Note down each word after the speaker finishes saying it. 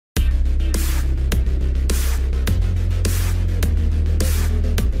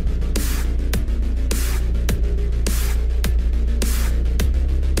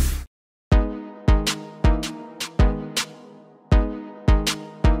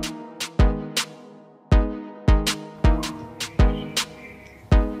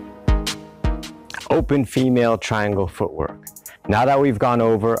Open female triangle footwork. Now that we've gone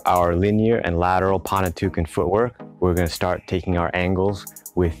over our linear and lateral Panantukan footwork, we're going to start taking our angles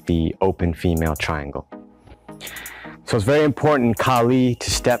with the open female triangle. So it's very important in Kali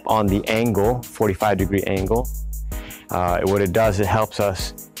to step on the angle, 45-degree angle. What it does, it helps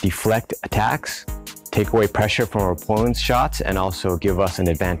us deflect attacks, take away pressure from our opponent's shots, and also give us an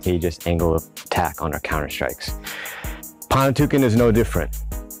advantageous angle of attack on our counter strikes. Panantukan is no different.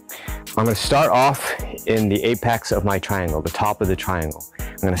 I'm going to start off in the apex of my triangle, the top of the triangle.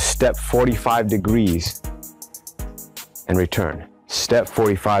 I'm going to step 45 degrees and return. Step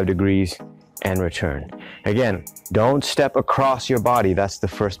 45 degrees and return. Again, don't step across your body. That's the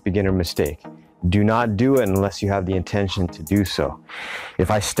first beginner mistake. Do not do it unless you have the intention to do so.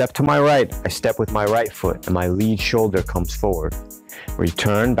 If I step to my right, I step with my right foot and my lead shoulder comes forward.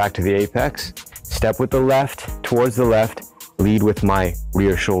 Return back to the apex, step with the left, towards the left, lead with my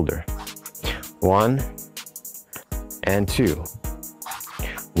rear shoulder. 1 and 2.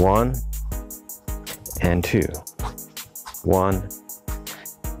 1 and 2. 1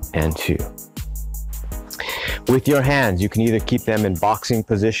 and 2. With your hands, you can either keep them in boxing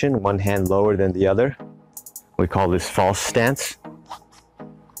position, one hand lower than the other. We call this false stance.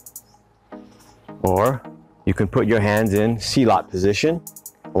 Or you can put your hands in Silat position,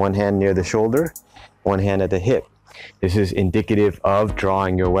 one hand near the shoulder, one hand at the hip. This is indicative of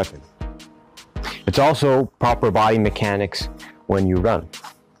drawing your weapon. It's also proper body mechanics when you run.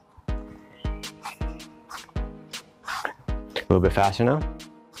 A little bit faster now.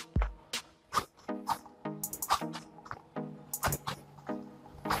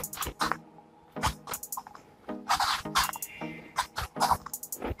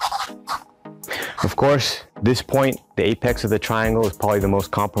 Of course, this point, the apex of the triangle, is probably the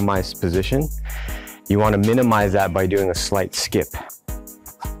most compromised position. You want to minimize that by doing a slight skip.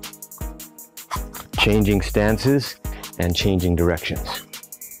 Changing stances and changing directions.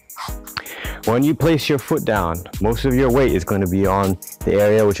 When you place your foot down, most of your weight is going to be on the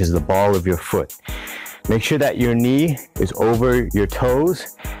area which is the ball of your foot. Make sure that your knee is over your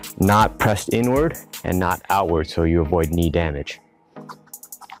toes, not pressed inward and not outward, so you avoid knee damage.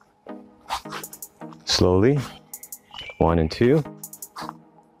 Slowly, 1 and 2.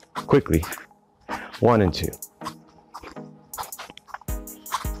 Quickly, 1 and 2.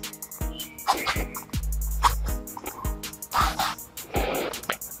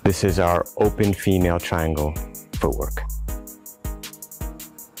 This is our open female triangle footwork.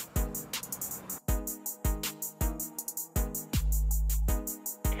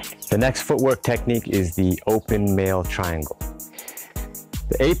 The next footwork technique is the open male triangle.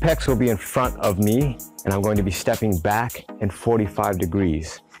 The apex will be in front of me, and I'm going to be stepping back and 45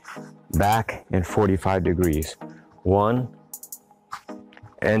 degrees. Back and 45 degrees. 1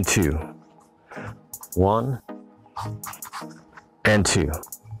 and 2. 1 and 2.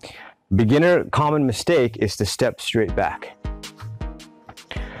 Beginner common mistake is to step straight back.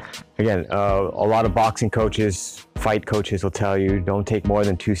 Again, a lot of boxing coaches, fight coaches will tell you don't take more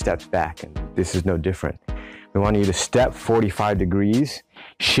than 2 steps back, and this is no different. We want you to step 45 degrees,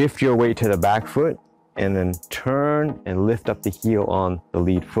 shift your weight to the back foot, and then turn and lift up the heel on the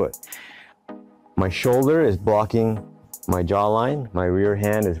lead foot. My shoulder is blocking my jawline, my rear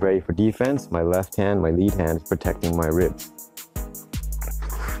hand is ready for defense, my left hand, my lead hand, is protecting my ribs.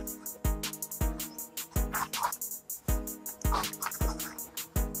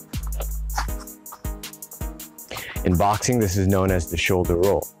 In boxing, this is known as the shoulder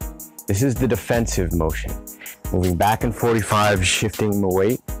roll. This is the defensive motion. Moving back in 45, shifting the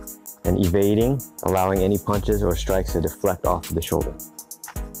weight and evading, allowing any punches or strikes to deflect off of the shoulder.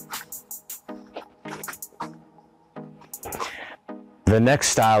 The next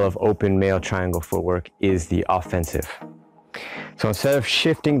style of open male triangle footwork is the offensive. So instead of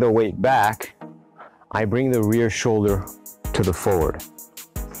shifting the weight back, I bring the rear shoulder to the forward.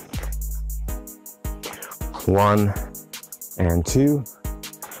 1 and 2.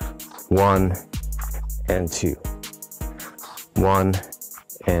 1 and 2. 1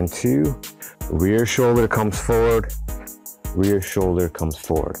 and 2. Rear shoulder comes forward. Rear shoulder comes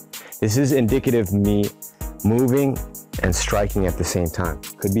forward. This is indicative of me moving and striking at the same time.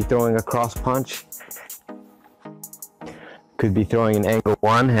 Could be throwing a cross punch. Could be throwing an angle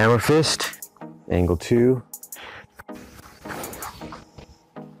 1 hammer fist. Angle 2.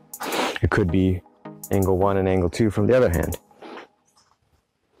 It could be angle 1 and angle 2 from the other hand.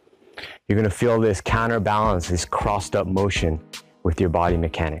 You're going to feel this counterbalance, this crossed up motion with your body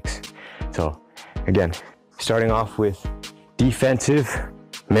mechanics. So again, starting off with defensive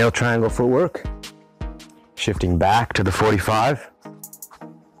male triangle footwork, shifting back to the 45,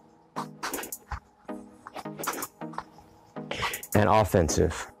 and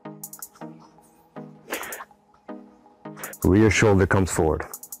offensive. Rear shoulder comes forward.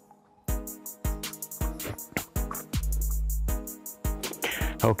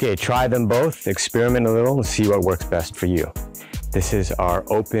 Okay, try them both, experiment a little, and see what works best for you. This is our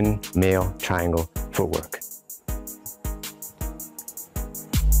open male triangle footwork.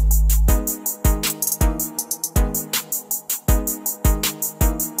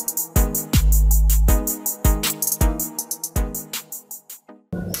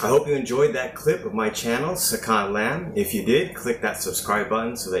 I hope you enjoyed that clip of my channel, Sakan Lam. If you did, click that subscribe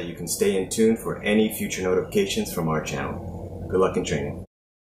button so that you can stay in tune for any future notifications from our channel. Good luck in training.